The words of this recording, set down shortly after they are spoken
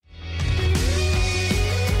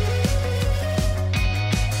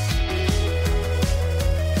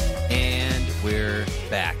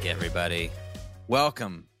everybody.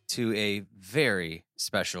 Welcome to a very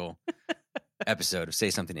special episode of Say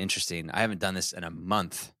Something Interesting. I haven't done this in a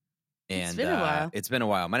month. And It's been a while. It's been a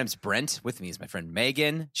while. My name's Brent. With me is my friend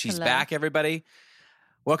Megan. She's Hello. back, everybody.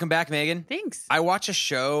 Welcome back, Megan. Thanks. I watch a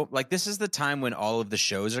show, like this is the time when all of the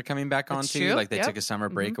shows are coming back on That's too. true. Like they Yep. took a summer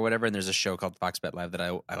break or whatever, and there's a show called Fox Bet Live that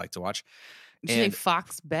I like to watch. Did you say And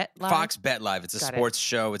Fox Bet Live? Fox Bet Live. It's a Got it. sports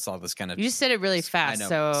show. It's all this kind of You just said it really fast, know.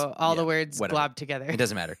 so all the Yeah, words whatever. globbed together. It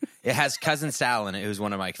doesn't matter. It has Cousin Sal in it, who's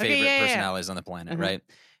one of my favorite yeah. personalities on the planet, Mhm. right?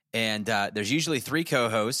 And there's usually 3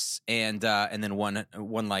 co-hosts, and then one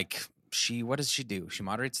like what does she do? She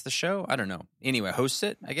moderates the show. I don't know. Anyway, hosts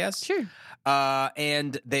it, I guess. Sure.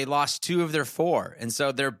 And they lost 2 of their 4, and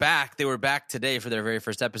so they're back. They were back today for their very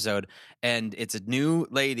first episode, and it's a new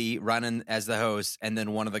lady running as the host, and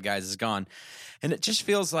then one of the guys is gone, and it just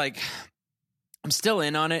feels like. I'm still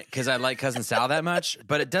in on it because I like Cousin Sal that much,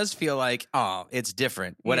 but it does feel like, oh, it's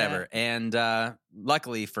different, whatever. And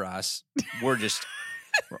luckily for us,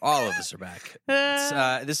 all of us are back.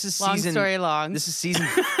 This is Long season. story long. This is season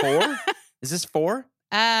 4. Is this 4? Um,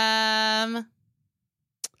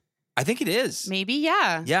 I think it is. maybe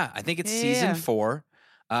yeah. Yeah, I think it's Yeah. season 4.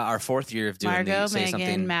 Our 4th year of doing Margot, the Say Megan,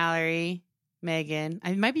 Something. Mallory, Megan.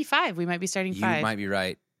 It might be 5. We might be starting You 5. might be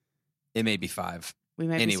right. It may be 5. We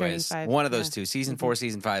might be Anyways, starting 5. one of those Yeah. 2, season 4,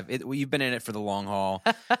 season 5. You've been in it for the long haul.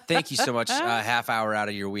 Thank you so much. Half hour out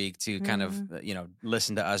of your week to kind of,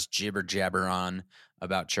 listen to us jibber jabber on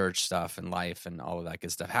about church stuff and life and all of that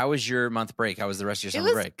good stuff. How was your month break? How was the rest of your It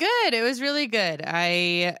summer was break? good. It was really good.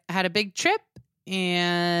 I had a big trip,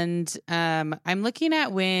 and I'm looking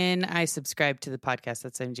at when I subscribe to the podcast.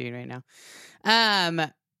 That's what I'm doing right now.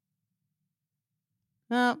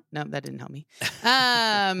 Well, no, that didn't help me.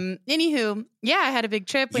 Anywho, yeah, I had a big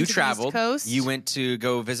trip. Went You to traveled. The East Coast. You went to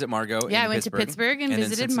go visit Margot. Yeah, in I went to Pittsburgh and then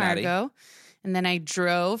visited Cincinnati. Margot, and then I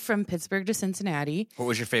drove from Pittsburgh to Cincinnati. What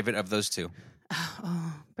was your favorite of those 2?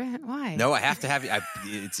 Oh, Brent, why? No, I have to have you.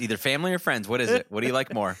 It's either family or friends. What is it? What do you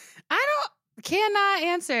like more? Cannot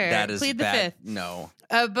answer. That is Plead the bad. fifth. No.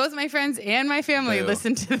 Both my friends and my family Boo.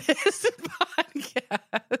 listen to this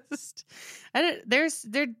podcast.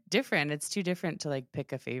 They're different. It's too different to like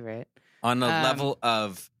pick a favorite. On a level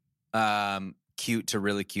of cute to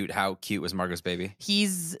really cute, how cute was Margot's baby?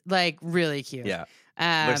 He's like really cute. Yeah.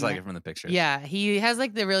 Looks like it from the pictures. Yeah, he has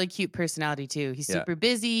like the really cute personality too. He's Yeah. super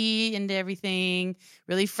busy into everything,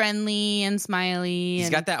 really friendly and smiley. He's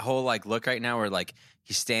and got that whole like look right now where like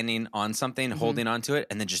he's standing on something, holding onto it,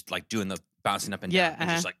 and then just like doing the bouncing up and Yeah, down. And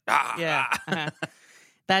just like, ah. yeah. ah.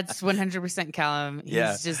 That's 100% Callum.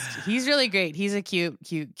 He's really great. He's a cute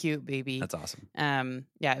baby. That's awesome.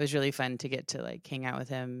 Yeah, it was really fun to get to like hang out with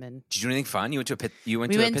him. And Did you do anything fun? You went to a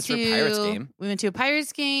Pittsburgh Pirates game. We went to a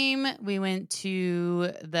Pirates game. We went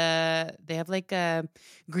to they have like a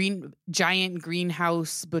giant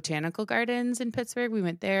greenhouse botanical gardens in Pittsburgh. We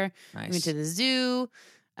went there. Nice. We went to the zoo.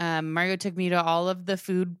 Margot took me to all of the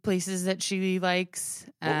food places that she likes.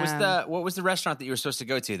 What was the restaurant that you were supposed to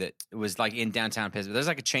go to that was like in downtown Pittsburgh? There's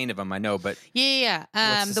like a chain of them, I know, but Yeah.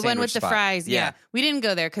 What's the The one with sandwich the spot? fries. Yeah. Yeah. We didn't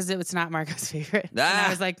go there because it was not Margot's favorite. And Ah. I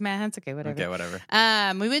was like, man, that's okay, whatever. okay, whatever.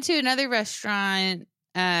 We went to another restaurant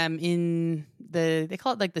in they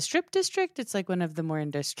call it like the Strip District. It's like one of the more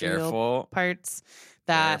industrial Careful. parts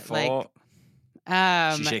that Careful.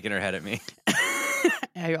 like She's shaking her head at me.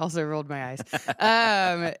 I also rolled my eyes.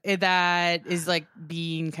 That is like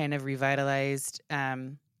being kind of revitalized.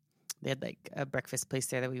 They had like a breakfast place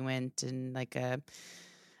there that we went, and like a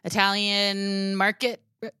Italian market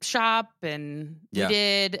shop, and Yeah. we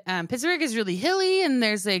did. Pittsburgh is really hilly, and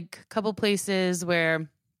there's like a couple places where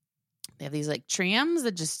they have these like trams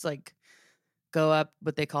that just like go up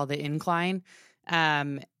what they call the incline,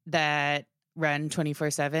 that run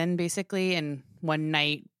 24/7 basically. And one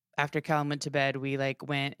night after Callum went to bed, we like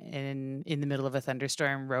went in the middle of a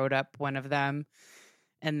thunderstorm, rode up one of them,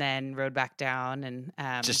 and then rode back down. And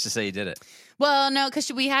Just to say you did it. well, no,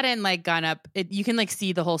 because we hadn't like gone up. You can like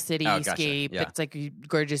see the whole cityscape. gotcha. Yeah. It's like a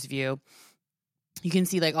gorgeous view. You can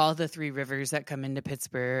see like all the 3 rivers that come into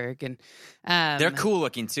Pittsburgh, and They're cool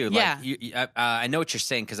looking too. Like, Yeah. I know what you're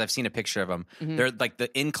saying because I've seen a picture of them. Mhm. They're like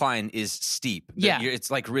the incline is steep. Yeah.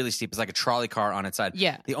 It's like really steep. It's like a trolley car on its side.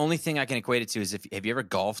 Yeah. The only thing I can equate it to is have you ever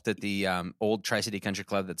golfed at the old Tri-City Country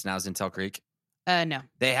Club that's now Zintel Creek? No.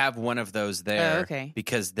 They have one of those there. Oh, okay.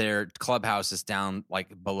 Because their clubhouse is down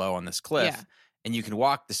like below on this cliff. Yeah. And you can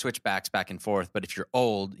walk the switchbacks back and forth, but if you're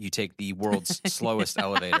old, you take the world's slowest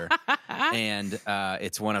elevator. And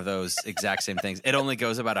it's one of those exact same things. It only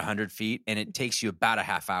goes about 100 feet, and it takes you about a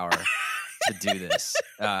half hour to do this.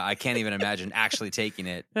 I can't even imagine actually taking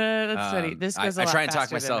it. That's funny. This goes a I lot try and talk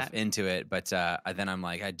faster than myself that. into it, but then I'm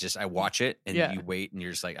like, I watch it and Yeah. you wait and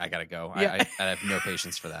you're just like, I gotta go. Yeah. I have no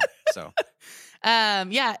patience for that. So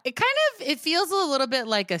Yeah, it feels a little bit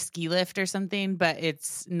like a ski lift or something, but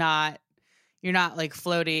it's not. You're not like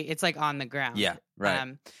floaty. It's like on the ground. yeah,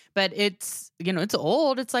 right. But it's it's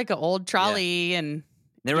old. It's like an old trolley, and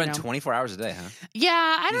They you run know. 24 hours a day, huh? yeah,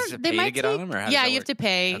 I You have to don't. They pay to might get take, on them, or how does yeah, that you work? have to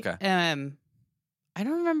pay. Okay. I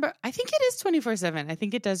don't remember. I think it is 24/7. I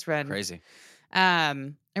think it does run. Crazy.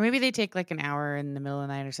 Or maybe they take like an hour in the middle of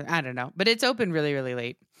the night or something. I don't know. But it's open really, really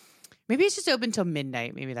late. Maybe it's just open till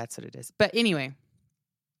midnight. Maybe that's what it is. But anyway,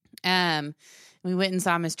 we went and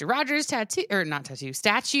saw Mr. Rogers' statue.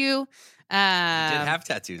 You did have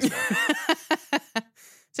tattoos, though.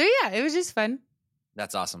 So yeah, it was just fun.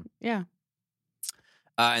 That's awesome. Yeah.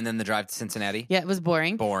 And then the drive to Cincinnati. Yeah, it was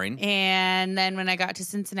boring. Boring. And then when I got to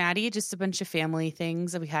Cincinnati, just a bunch of family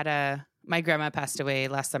things. We had my grandma passed away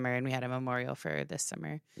last summer and we had a memorial for her this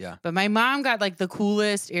summer. Yeah. But my mom got like the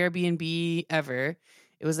coolest Airbnb ever.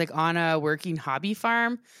 It was like on a working hobby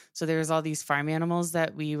farm. So there was all these farm animals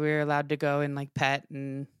that we were allowed to go and like pet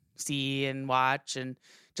and see and watch, and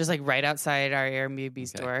just like right outside our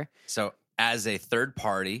Airbnb's door. So as a third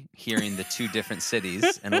party hearing the two different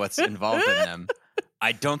cities and what's involved in them,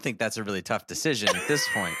 I don't think that's a really tough decision at this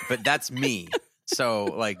point, but that's me. So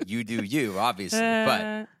like you do you, obviously,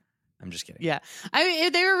 but I'm just kidding. Yeah. I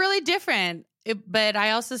mean, they were really different. But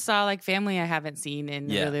I also saw like family I haven't seen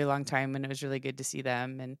in a really long time, and it was really good to see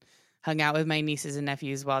them, and hung out with my nieces and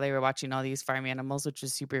nephews while they were watching all these farm animals, which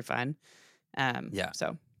was super fun.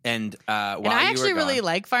 So and I actually really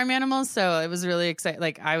like farm animals, so it was really exciting.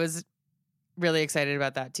 Like I was really excited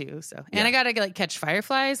about that too. So and I got to like catch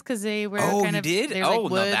fireflies because they were kind you of did? there's, Oh, like,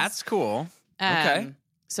 no, woods. that's cool. Okay.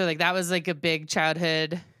 So like that was like a big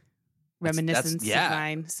childhood reminiscence of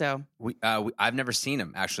mine. So I've never seen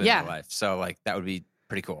them actually in my life, so like that would be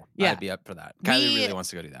pretty cool. Yeah. I'd be up for that. Kylie really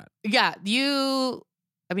wants to go do that. Yeah, you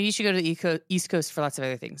should go to the East Coast for lots of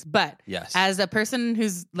other things. But Yes, as a person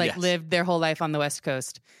who's like lived their whole life on the West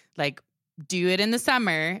Coast, like do it in the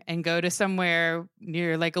summer and go to somewhere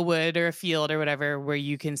near like a wood or a field or whatever where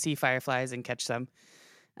you can see fireflies and catch them.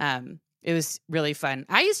 It was really fun.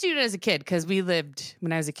 I used to do it as a kid because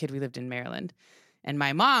when I was a kid, we lived in Maryland. And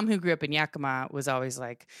my mom, who grew up in Yakima, was always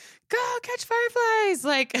like, go catch fireflies,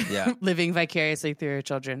 like living vicariously through her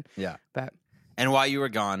children. Yeah. But and while you were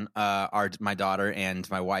gone, my daughter and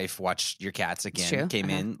my wife watched your cats again,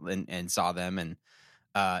 came in and saw them and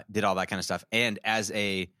did all that kind of stuff. And as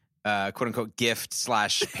a quote unquote gift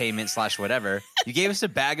 / payment / whatever, you gave us a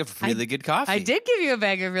bag of really good coffee. I did give you a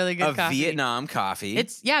bag of really good coffee. Vietnam coffee.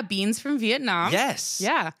 It's beans from Vietnam. Yes.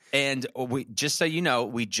 Yeah. And we just so you know,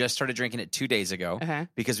 we just started drinking it 2 days ago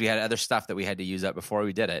because we had other stuff that we had to use up before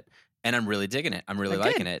we did it. And I'm really digging it. I'm really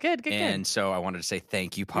liking it. Good. And so I wanted to say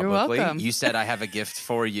thank you publicly. You're welcome. You said I have a gift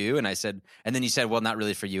for you, and then you said, well, not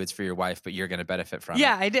really for you, it's for your wife, but you're going to benefit from it.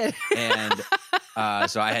 Yeah, I did. And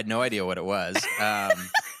so I had no idea what it was.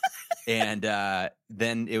 And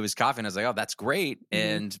then it was coffee, and I was like, "Oh, that's great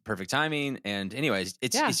and perfect timing." And anyways,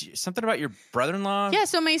 it's something about your brother-in-law. Yeah,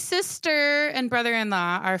 so my sister and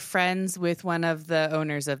brother-in-law are friends with one of the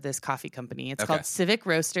owners of this coffee company. It's called Civic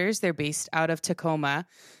Roasters. They're based out of Tacoma,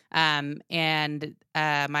 and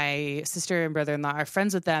my sister and brother-in-law are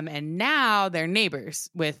friends with them, and now they're neighbors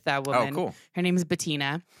with that woman. Oh, cool. Her name is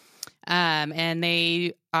Bettina. And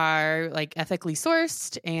they are like ethically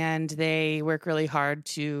sourced, and they work really hard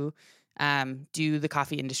to do the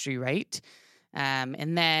coffee industry right.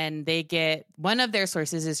 And then they get one of their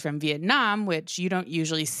sources is from Vietnam, which you don't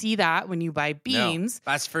usually see that when you buy beans.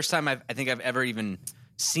 No, that's the first time I think I've ever even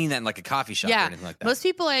seen that in like a coffee shop or anything like that. Most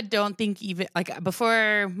people I don't think even like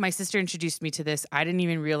before my sister introduced me to this, I didn't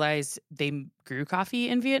even realize they grew coffee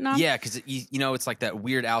in Vietnam. Yeah, because you know it's like that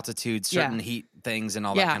weird altitude, certain heat things, and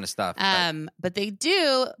all that kind of stuff. But they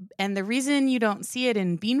do, and the reason you don't see it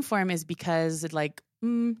in bean form is because like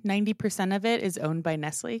 90% of it is owned by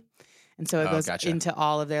Nestle, and so it goes into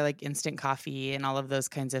all of their like instant coffee and all of those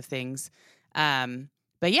kinds of things.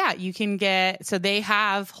 But yeah, you can get, so they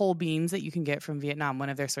have whole beans that you can get from Vietnam.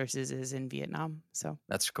 One of their sources is in Vietnam. So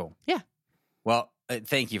that's cool. Yeah. Well,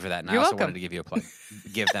 thank you for that. And You're I also welcome. wanted to give you a plug,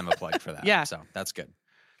 give them a plug for that. Yeah. So that's good.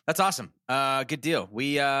 That's awesome. Good deal.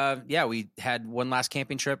 We had one last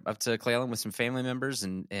camping trip up to Cle Elum with some family members,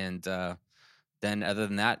 and then other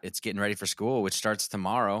than that, it's getting ready for school, which starts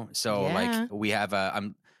tomorrow. So like we have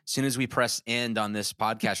as soon as we press end on this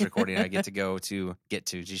podcast recording, I get to.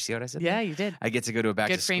 Did you see what I said? Yeah, there? you did. I get to go to a back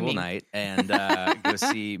Good to school framing. night and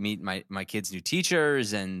meet my kids' new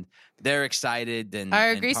teachers, and they're excited. And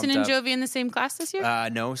Are and Grayson pumped and up. Jovi in the same class this year?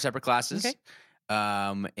 No, separate classes. Okay.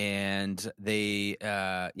 And they,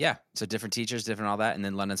 so different teachers, different all that. And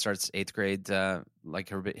then London starts 8th grade.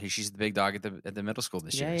 She's the big dog at the middle school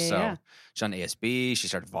this year. Yeah, So yeah. she's on ASB. She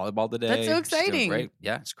started volleyball today. That's so She's doing exciting. great.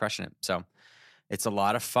 Yeah, it's crushing it. So it's a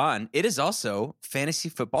lot of fun. It is also fantasy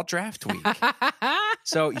football draft week.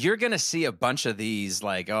 So you're going to see a bunch of these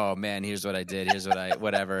like, oh man, here's what I did. Here's what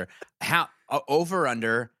whatever. Over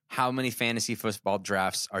under, how many fantasy football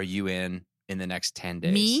drafts are you in the next 10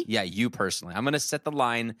 days? Me? Yeah, you personally. I'm going to set the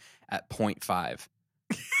line at 0.5.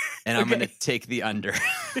 And I'm going to take the under.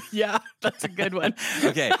 Yeah, that's a good one.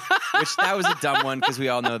 Okay, which that was a dumb one because we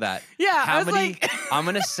all know that. Yeah, How I was many? like, I'm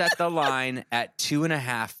going to set the line at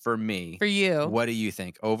 2.5 for me. for you, What do you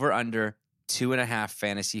think? Over, under 2.5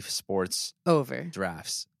 fantasy sports over.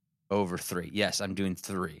 drafts. Over 3. Yes, I'm doing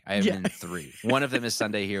 3. I have Yeah. in 3. One of them is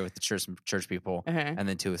Sunday here with the church people, Uh-huh. and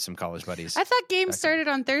then 2 with some college buddies. I thought games Okay. started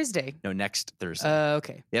on Thursday. No, next Thursday.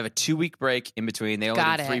 Okay. They have a 2-week break in between. They only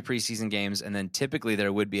Got did 3 it. preseason games, and then typically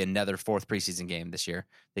there would be another 4th preseason game this year.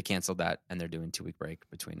 They canceled that, and they're doing 2-week break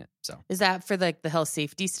between it. So Is that for like the health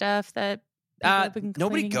safety stuff that people have been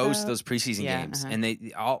nobody complaining goes to about? those preseason Yeah, games, uh-huh. and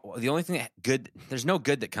the only thing there's no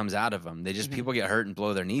good that comes out of them. They just Mhm. people get hurt and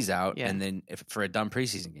blow their knees out, Yeah. and then for a dumb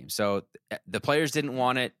preseason game. So the players didn't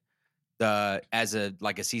want it. As a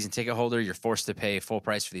season ticket holder, you're forced to pay full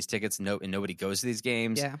price for these tickets. And nobody goes to these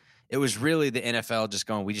games. Yeah. It was really the NFL just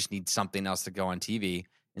going, we just need something else to go on TV.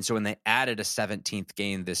 And so when they added a 17th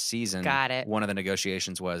game this season, Got it. one of the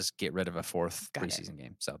negotiations was get rid of a 4th Got it. preseason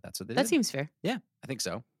game. So that's what they That did. seems fair. Yeah, I think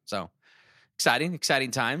so. So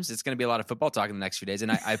exciting times. It's going to be a lot of football talk in the next few days.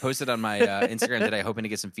 And I posted on my Instagram today, hoping to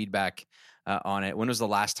get some feedback on it. When was the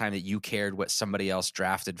last time that you cared what somebody else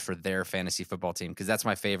drafted for their fantasy football team? Because that's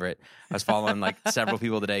my favorite. I was following like several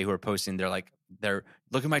people today who are posting. They're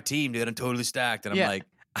look at my team, dude. I'm totally stacked. And I'm Yeah. like,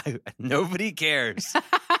 nobody cares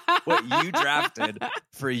what you drafted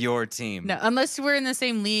for your team. No, unless we're in the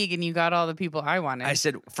same league and you got all the people I wanted. I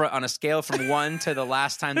said on a scale from 1 to the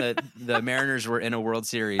last time that the Mariners were in a World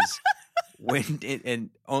Series,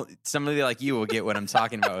 somebody like you will get what I'm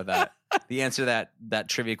talking about with that. The answer to that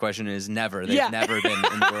trivia question is never. They've Yeah. never been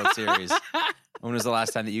in the World Series. When was the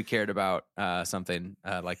last time that you cared about something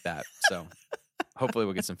like that? So hopefully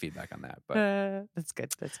we'll get some feedback on that. But that's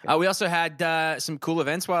good. That's good. we also had some cool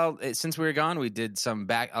events since we were gone. We did some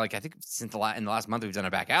I think in the last month we've done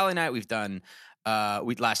a back alley night. We've done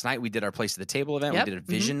last night we did our place at the table event. Yep. We did a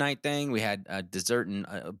vision night thing. We had dessert, and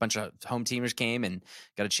a bunch of home teamers came and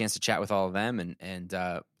got a chance to chat with all of them and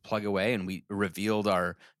plug away. And we revealed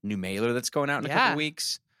our new mailer that's going out in a couple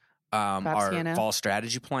weeks. Our Sienna. fall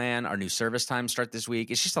strategy plan, our new service times start this week.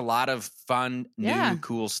 It's just a lot of fun, Yeah. new,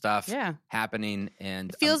 cool stuff Yeah. happening. And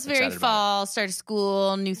It feels I'm very excited about fall, start of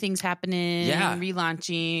school, new things happening, Yeah.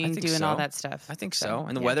 relaunching, I think doing all so. that stuff. it. I think so.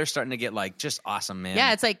 And the yeah. weather's starting to get just awesome, man.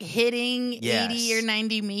 Yeah, it's like hitting 80 Yes. or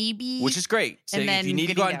 90 maybe. Which is great. So And if then you need to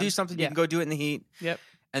getting go out and do down. something, you Yeah. can go do it in the heat. Yep.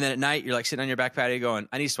 And then at night, you're sitting on your back patio going,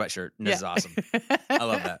 I need a sweatshirt. And this is awesome. I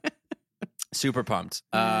love that. Super pumped.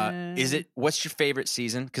 What's your favorite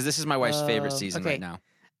season? Because this is my wife's favorite season okay. right now.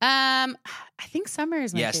 I think summer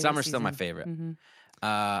is my favorite summer's still my season. favorite.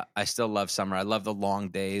 Mhm. I still love summer. I love the long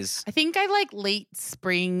days. I think I like late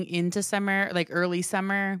spring into summer, like early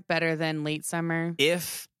summer, better than late summer.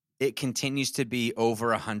 If it continues to be over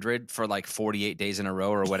 100 for 48 days in a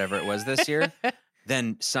row or whatever it was this year,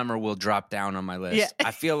 then summer will drop down on my list. Yeah.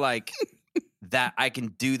 I feel like that I can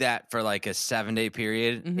do that for a 7-day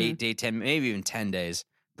period, Mhm. 8-day, 10, maybe even 10 days.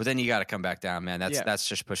 But then you got to come back down, man. That's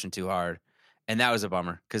just pushing too hard. And that was a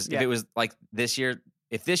bummer because if Yeah. it was like this year,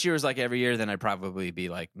 if this year was like every year, then I'd probably be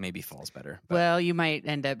maybe fall's better. But Well, you might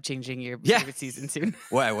end up changing your Yeah. favorite season soon.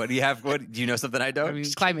 what do you have? What do you know? Something I don't. I mean,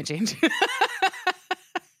 climate change. I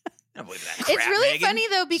don't believe that It's crap, really Megan. funny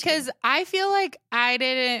though because I feel like I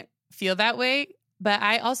didn't feel that way, but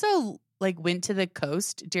I also went to the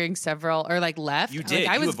coast during several or left. You did.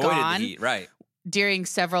 I was you avoided gone the heat, right? during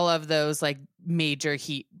several of those major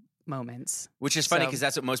heat moments. Which is funny So- because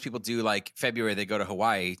that's what most people do. February, they go to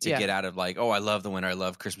Hawaii to Yeah. get out of I love the winter, I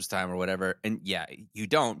love Christmas time or whatever. And yeah, you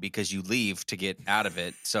don't because you leave to get out of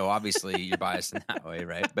it. So obviously you're biased in that way,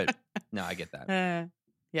 right? But no, I get that.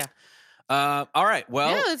 All right,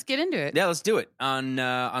 well, yeah, let's get into it. yeah, let's do it.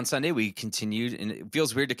 On Sunday, we continued, and it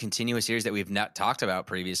feels weird to continue a series that we've not talked about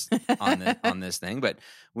previous on this thing, but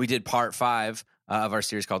we did part 5 of our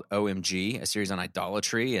series called OMG, a series on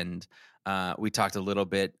idolatry, and We talked a little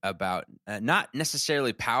bit about not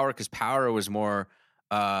necessarily power, because power was more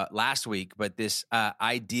last week, but this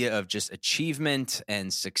idea of just achievement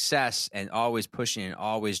and success and always pushing and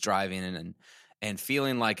always driving and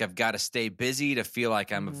feeling like I've got to stay busy to feel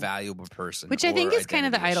like I'm a valuable person. Which I think or is kind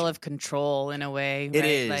of the identity idol issue. of control in a way. It right?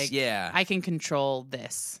 is, like, yeah. I can control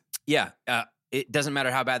this. Yeah. It doesn't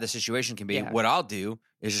matter how bad the situation can be. Yeah. What I'll do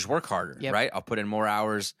is just work harder, Yep. right? I'll put in more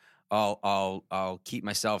hours. I'll keep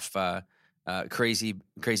myself crazy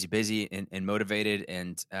busy and motivated.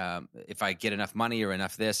 And if I get enough money or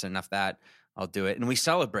enough this, enough that, I'll do it. And we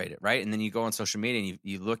celebrate it, right? And then you go on social media and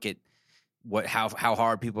you look at how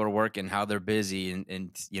hard people are working, how they're busy, and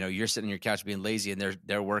you know, you're sitting on your couch being lazy, and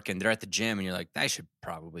they're working, they're at the gym, and you're like, I should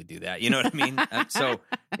probably do that. You know what I mean? So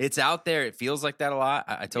it's out there. It feels like that a lot.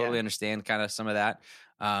 I totally understand kind of some of that.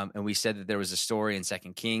 And we said that there was a story in 2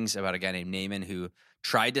 Kings about a guy named Naaman who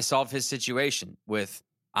tried to solve his situation with,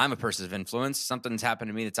 I'm a person of influence. Something's happened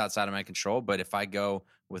to me that's outside of my control. But if I go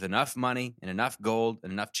with enough money and enough gold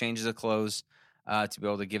and enough changes of clothes to be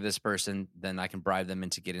able to give this person, then I can bribe them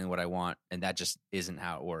into getting what I want. And that just isn't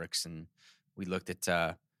how it works. And we looked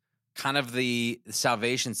at kind of the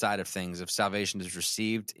salvation side of things. If salvation is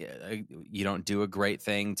received, you don't do a great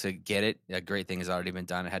thing to get it. A great thing has already been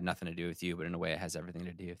done. It had nothing to do with you, but in a way it has everything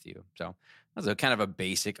to do with you. So that was a kind of a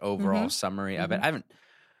basic overall summary of it. I haven't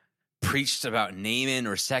preached about Naaman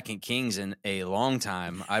or 2 Kings in a long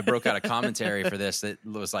time. I broke out a commentary for this that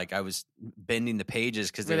was like I was bending the pages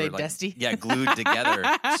because they were like dusty? Yeah, glued together.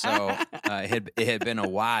 So it had been a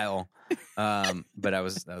while, but that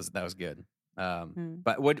was good.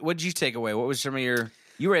 But what did you take away? What was some of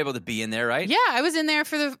you were able to be in there, right? Yeah, I was in there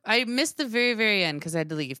I missed the very, very end because I had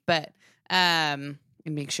to leave, but and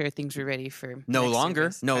make sure things were ready for No next longer.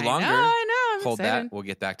 service. No I longer. know, I'm Hold excited. that. We'll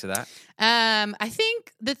get back to that. I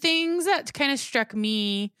think the things that kind of struck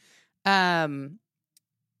me in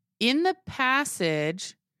the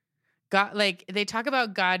passage, God, like they talk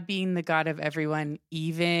about God being the God of everyone,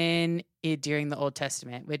 even during the Old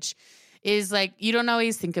Testament, which is like you don't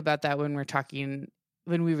always think about that when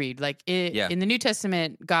we read. Like in the New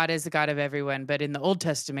Testament, God is the God of everyone, but in the Old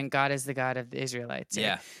Testament, God is the God of the Israelites.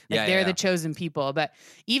 Yeah, they're the chosen people. But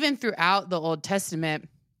even throughout the Old Testament.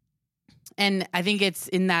 And I think it's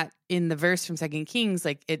in the verse from 2 Kings,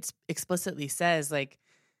 like it explicitly says like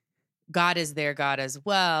God is their God as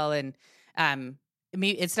well. And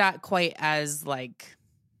it's not quite as talked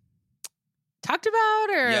about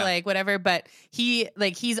or like whatever, but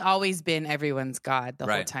he's always been everyone's God the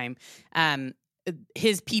whole time.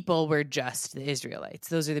 His people were just the Israelites.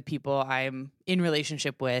 Those are the people I'm in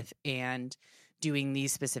relationship with and doing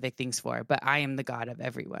these specific things for, but I am the God of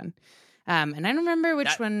everyone. And I don't remember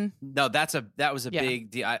which one. No, that was a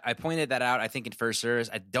big deal. I pointed that out, I think, in first service.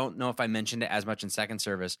 I don't know if I mentioned it as much in second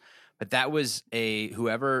service, but that was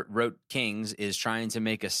whoever wrote Kings is trying to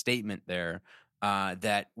make a statement there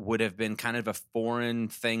that would have been kind of a foreign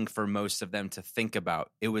thing for most of them to think about.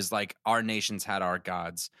 It was like our nations had our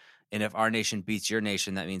gods. And if our nation beats your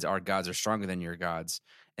nation, that means our gods are stronger than your gods.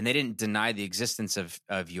 And they didn't deny the existence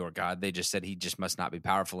of your God. They just said he just must not be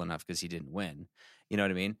powerful enough because he didn't win. You know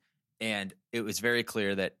what I mean? And it was very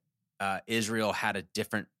clear that Israel had a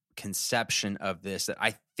different conception of this that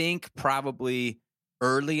I think probably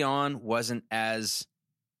early on wasn't as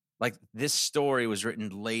like this story was written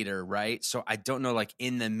later, right? So I don't know, like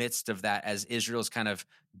in the midst of that, as Israel's kind of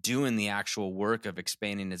doing the actual work of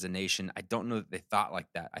expanding as a nation, I don't know that they thought like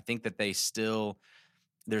that. I think that they still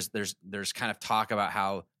there's kind of talk about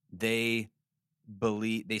how they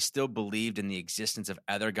still believed in the existence of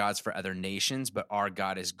other gods for other nations, but our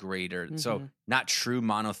God is greater. So not true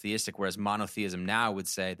monotheistic, whereas monotheism now would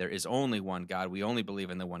say there is only one God. We only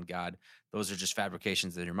believe in the one God. Those are just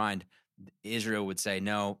fabrications in your mind. Israel would say,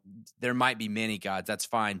 no, there might be many gods. That's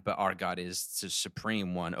fine. But our God is the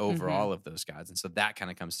supreme one over all of those gods. And so that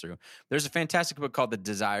kind of comes through. There's a fantastic book called The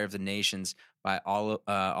Desire of the Nations by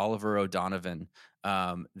Oliver O'Donovan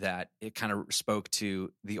that it kind of spoke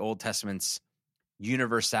to the Old Testament's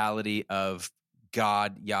universality of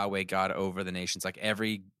God, Yahweh, God over the nations. Like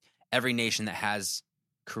every nation that has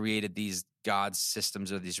created these God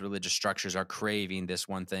systems or these religious structures are craving this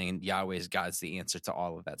one thing, and Yahweh's God's the answer to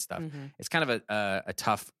all of that stuff. It's kind of a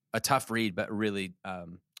tough read, but really,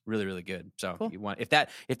 really good. So cool. If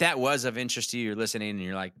that was of interest to you, you're listening and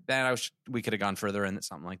you're like, man, we could have gone further in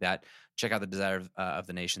something like that. Check out The Desire of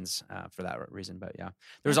the Nations for that reason. But yeah,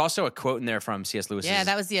 there was also a quote in there from C.S. Lewis. Yeah,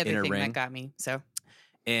 that was the other thing Ring. that got me. So,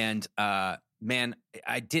 and man,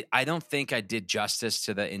 I don't think I did justice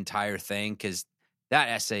to the entire thing because that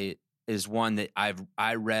essay is one that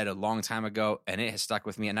I read a long time ago and it has stuck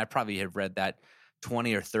with me. And I probably have read that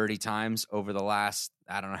 20 or 30 times over the last,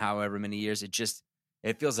 I don't know, however many years.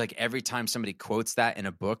 It feels like every time somebody quotes that in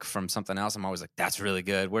a book from something else, I'm always like, that's really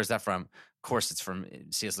good. Where's that from? Of course, it's from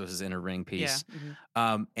C.S. Lewis's Inner Ring piece. Yeah.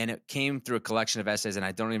 Mm-hmm. And it came through a collection of essays, and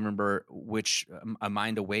I don't even remember which, A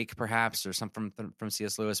Mind Awake, perhaps, or something from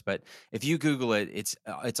C.S. Lewis. But if you Google it,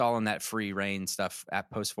 it's all in that free reign stuff at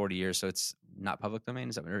post 40 years. So it's not public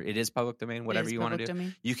domain. Or it is public domain, whatever you want to do.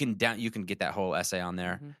 Domain. You can get that whole essay on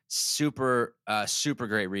there. Mm-hmm. Super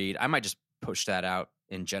great read. I might just push that out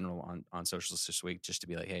in general on Socialist this week, just to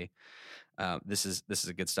be like, hey, this is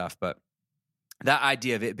a good stuff. But that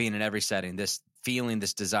idea of it being in every setting, this feeling,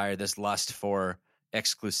 this desire, this lust for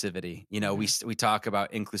exclusivity. You know, we talk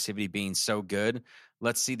about inclusivity being so good.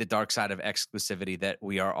 Let's see the dark side of exclusivity that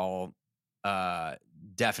we are all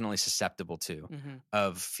definitely susceptible to,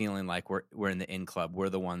 of feeling like we're in the in club. We're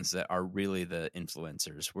the ones that are really the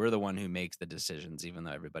influencers. We're the one who makes the decisions, even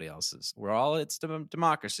though everybody else is. It's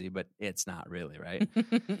democracy, but it's not really, right?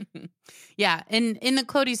 Yeah. And in the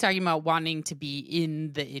quote, he's talking about wanting to be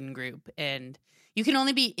in the in group, and you can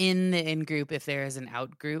only be in the in group if there is an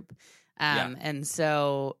out group. And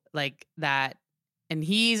so like that, and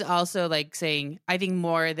he's also like saying, I think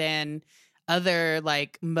more than other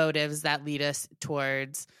like motives that lead us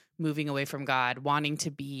towards moving away from God, wanting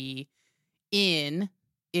to be in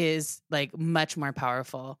is like much more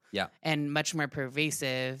powerful, and much more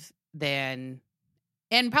pervasive than,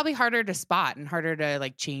 and probably harder to spot and harder to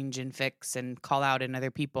like change and fix and call out in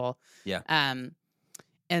other people.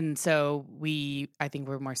 And so I think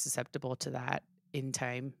we're more susceptible to that in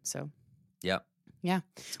time. So yeah,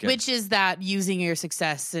 which is that using your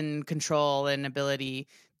success and control and ability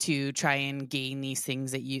to try and gain these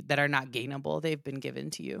things that are not gainable. They've been given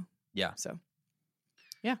to you. Yeah. So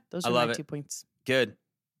yeah, those are my 2 points. Good.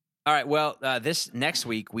 All right. Well, this next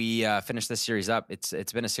week we finish this series up. It's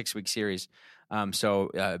been a 6-week series.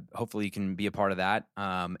 So hopefully you can be a part of that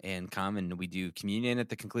and come, and we do communion at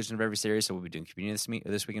the conclusion of every series. So we'll be doing communion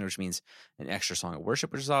this weekend, which means an extra song of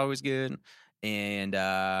worship, which is always good. And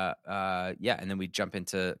and then we jump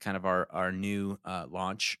into kind of our new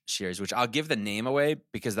launch series, which I'll give the name away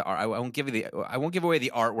because I won't give away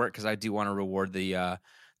the artwork, because I do want to reward the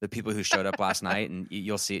people who showed up last night, and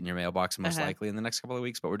you'll see it in your mailbox most likely in the next couple of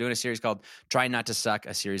weeks. But we're doing a series called Try Not to Suck,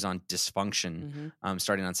 a series on dysfunction,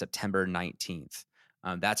 starting on September 19th.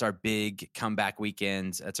 That's our big comeback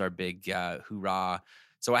weekend. That's our big hoorah.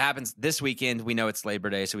 So what happens this weekend, we know it's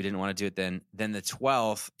Labor Day, so we didn't want to do it then. Then the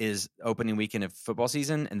 12th is opening weekend of football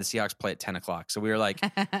season, and the Seahawks play at 10 o'clock. So we were like,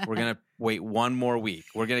 we're going to wait one more week.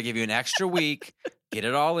 We're going to give you an extra week. Get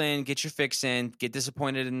it all in, get your fix in, get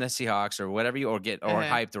disappointed in the Seahawks or whatever or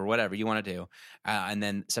hyped or whatever you want to do. And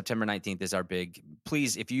then September 19th is our big,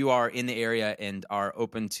 please, if you are in the area and are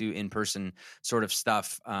open to in-person sort of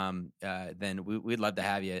stuff, then we'd love to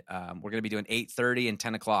have you. We're going to be doing 8:30 and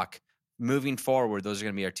 10 o'clock. Moving forward, those are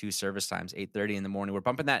going to be our 2 service times, 8:30 in the morning. We're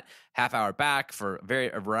bumping that half hour back for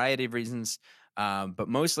a variety of reasons, but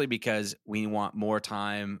mostly because we want more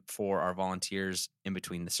time for our volunteers in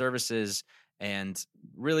between the services, and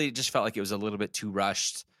really just felt like it was a little bit too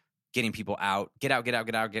rushed getting people out, get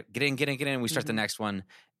in. We start the next one,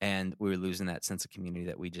 and we were losing that sense of community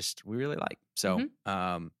that we really like. So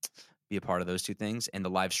be a part of those 2 things. And the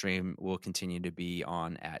live stream will continue to be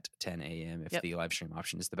on at 10 a.m. if the live stream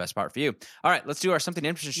option is the best part for you. All right, let's do our something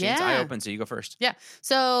interesting. I open, so you go first. Yeah.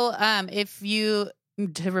 So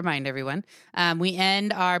to remind everyone, we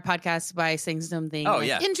end our podcast by saying something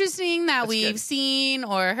interesting that we've seen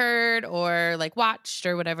or heard or like watched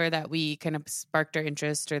or whatever that we kind of sparked our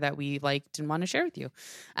interest or that we liked and want to share with you.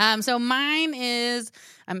 So mine is,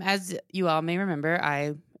 as you all may remember,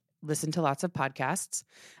 I listen to lots of podcasts.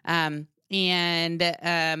 And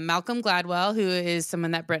Malcolm Gladwell, who is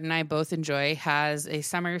someone that Brett and I both enjoy, has a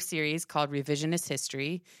summer series called Revisionist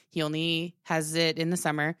History. He only has it in the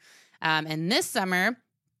summer. And this summer,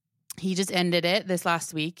 he just ended it this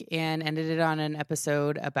last week and ended it on an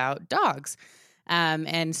episode about dogs,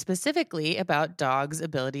 and specifically about dogs'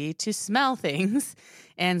 ability to smell things,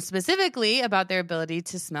 and specifically about their ability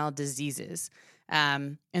to smell diseases.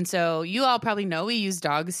 And so you all probably know we use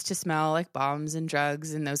dogs to smell like bombs and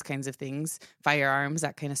drugs and those kinds of things, firearms,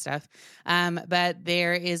 that kind of stuff. But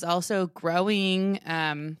there is also growing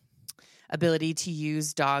ability to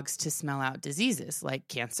use dogs to smell out diseases like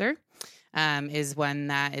cancer. Is one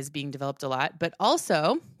that is being developed a lot, but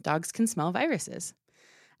also dogs can smell viruses.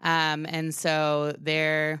 And so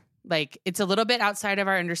they're like, it's a little bit outside of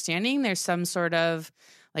our understanding. There's some sort of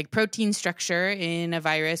like protein structure in a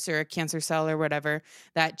virus or a cancer cell or whatever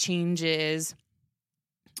that changes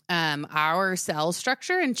our cell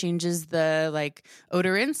structure and changes the like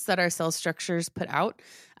odorants that our cell structures put out.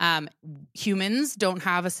 Humans don't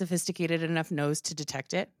have a sophisticated enough nose to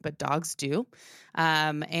detect it, but dogs do.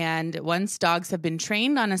 And once dogs have been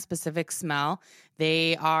trained on a specific smell,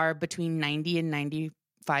 they are between 90 and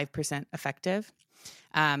 95% effective.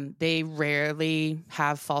 They rarely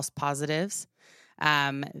have false positives.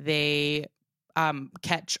 They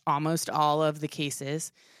catch almost all of the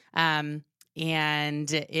cases.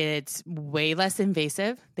 And it's way less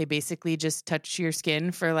invasive. They basically just touch your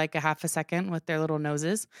skin for like a half a second with their little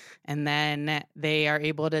noses. And then they are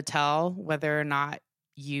able to tell whether or not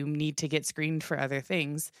you need to get screened for other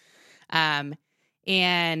things. And,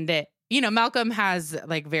 you know, Malcolm has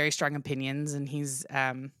like very strong opinions, and he's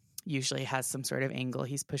usually has some sort of angle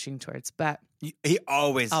he's pushing towards, but he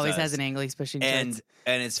always does. has an angle he's pushing towards.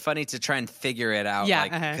 And it's funny to try and figure it out,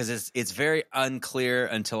 because it's very unclear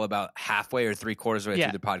until about halfway or 3/4 way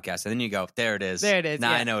through the podcast, and then you go, there it is.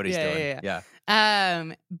 Now I know what he's doing. Yeah.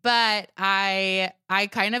 But I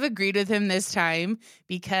kind of agreed with him this time,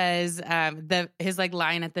 because his like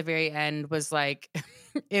line at the very end was like,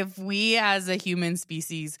 if we as a human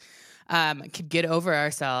species could get over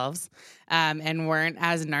ourselves and weren't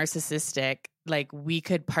as narcissistic, like we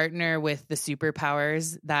could partner with the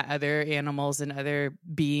superpowers that other animals and other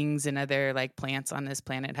beings and other like plants on this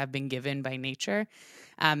planet have been given by nature,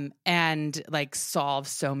 and like solve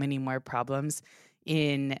so many more problems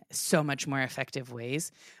in so much more effective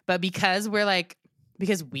ways. But because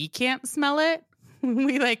we can't smell it,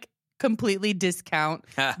 we like completely discount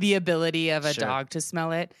the ability of a dog to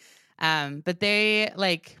smell it. But they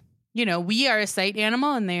like, you know, we are a sight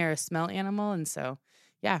animal and they are a smell animal. And so,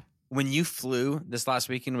 yeah. When you flew this last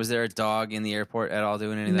weekend, was there a dog in the airport at all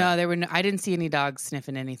doing anything? No, there were no, I didn't see any dogs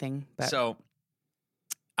sniffing anything. But. So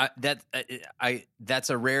that's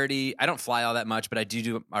a rarity. I don't fly all that much, but I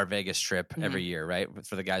do our Vegas trip every year, right?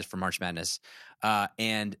 For the guys for March Madness.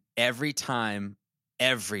 And every time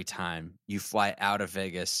you fly out of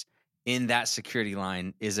Vegas, in that security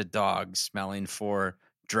line is a dog smelling for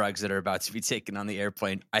drugs that are about to be taken on the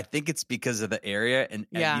airplane. I think it's because of the area, and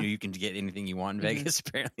you can get anything you want in Vegas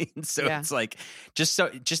apparently. And so it's like just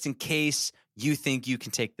in case you think you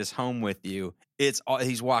can take this home with you,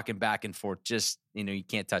 he's walking back and forth. Just, you know, you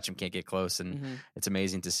can't touch him, can't get close, and it's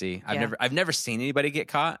amazing to see. I've never seen anybody get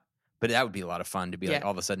caught, but that would be a lot of fun to be like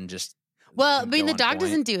all of a sudden just. Well, I mean, the dog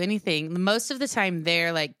doesn't do anything. Most of the time,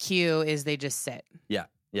 their like cue is they just sit. Yeah.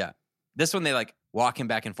 This one they like walk him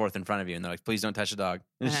back and forth in front of you, and they're like, "Please don't touch the dog."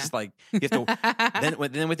 And it's just like you have to.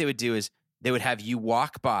 then what they would do is they would have you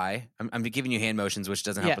walk by. I'm giving you hand motions, which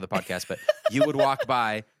doesn't help with the podcast, but you would walk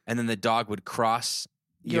by, and then the dog would cross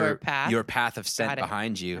your path of scent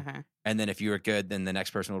behind you. And then if you were good, then the next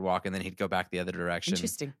person would walk, and then he'd go back the other direction.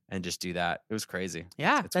 Interesting. And just do that. It was crazy.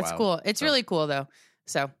 Yeah, that's wild. Cool. It's really cool though.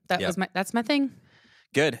 So that's my thing.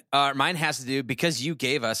 Good. Mine has to do, because you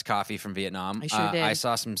gave us coffee from Vietnam. I sure did. I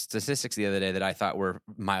saw some statistics the other day that I thought were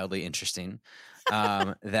mildly interesting.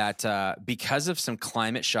 That because of some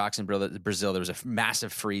climate shocks in Brazil, there was a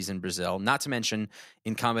massive freeze in Brazil, not to mention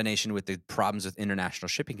in combination with the problems with international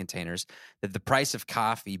shipping containers, that the price of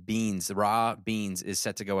coffee beans, the raw beans, is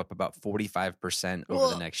set to go up about 45%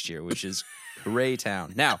 over the next year, which is cray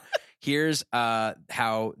town. Now, here's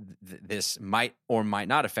how this might or might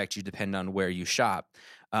not affect you, depending on where you shop.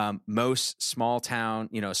 Most small town,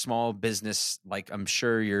 small business, like I'm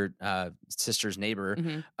sure your sister's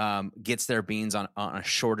neighbor gets their beans on a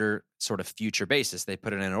shorter sort of future basis. They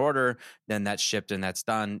put it in an order, then that's shipped and that's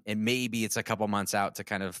done. And maybe it's a couple months out to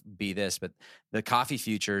kind of be this, but the coffee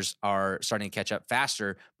futures are starting to catch up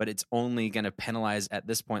faster, but it's only going to penalize at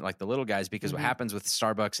this point like the little guys, because what happens with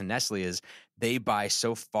Starbucks and Nestle is they buy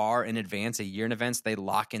so far in advance, a year in advance, they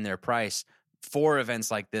lock in their price for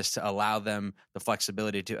events like this to allow them the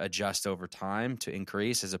flexibility to adjust over time to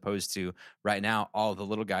increase, as opposed to right now, all the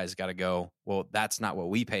little guys got to go, well, that's not what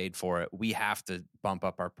we paid for it. We have to bump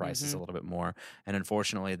up our prices a little bit more. And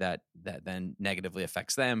unfortunately, that then negatively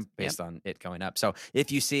affects them based on it going up. So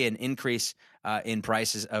if you see an increase in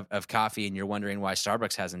prices of coffee and you're wondering why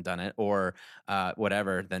Starbucks hasn't done it or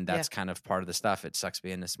whatever, then that's kind of part of the stuff. It sucks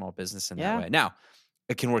being a small business in that way. Now,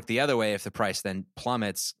 it can work the other way if the price then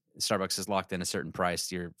plummets. Starbucks is locked in a certain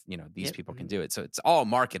price. These people can do it. So it's all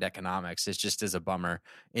market economics. It just is a bummer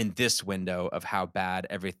in this window of how bad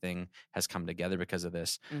everything has come together because of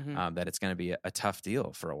this, that it's going to be a tough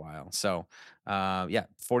deal for a while. So,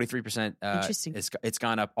 43%. Interesting. It's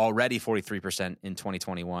gone up already 43% in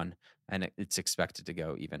 2021, and it's expected to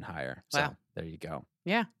go even higher. Wow. So there you go.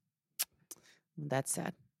 Yeah. That's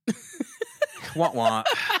sad. Wah, wah.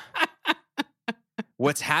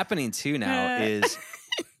 What's happening too now is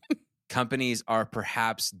companies are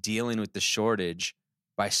perhaps dealing with the shortage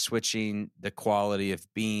by switching the quality of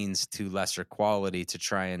beans to lesser quality to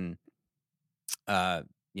try and,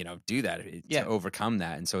 do that to overcome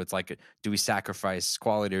that. And so it's like, do we sacrifice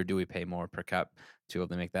quality or do we pay more per cup to be able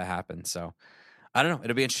to make that happen? So I don't know.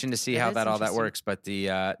 It'll be interesting to see how all that works. But the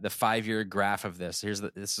 5-year graph of this,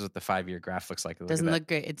 this is what the 5-year graph looks like. Doesn't look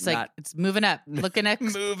great. It's like it's moving up, looking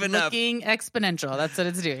exponential. That's what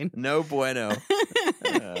it's doing. No bueno.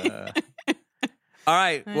 All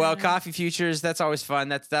right. Well, coffee futures. That's always fun.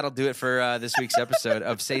 That'll do it for this week's episode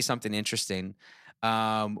of Say Something Interesting.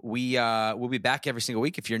 We'll be back every single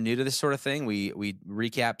week. If you're new to this sort of thing, we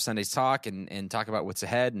recap Sunday's talk and talk about what's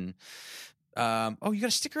ahead. And you got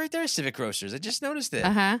a sticker right there, Civic Roasters. I just noticed it.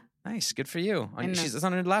 Nice, good for you. It's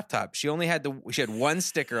on her laptop. She had one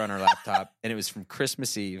sticker on her laptop, and it was from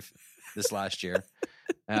Christmas Eve this last year,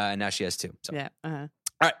 and now she has 2. So. Yeah. All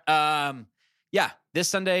right. This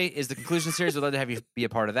Sunday is the conclusion series. We'd love to have you be a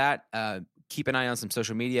part of that. Keep an eye on some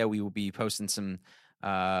social media. We will be posting some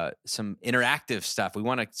interactive stuff. I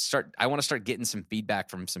want to start getting some feedback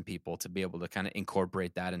from some people to be able to kind of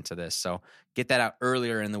incorporate that into this. So get that out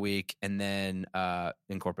earlier in the week and then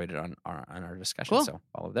incorporate it on our discussion. Cool. So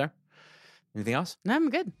follow there. Anything else? No, I'm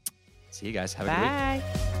good. See you guys. Have a good week.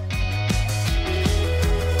 Bye.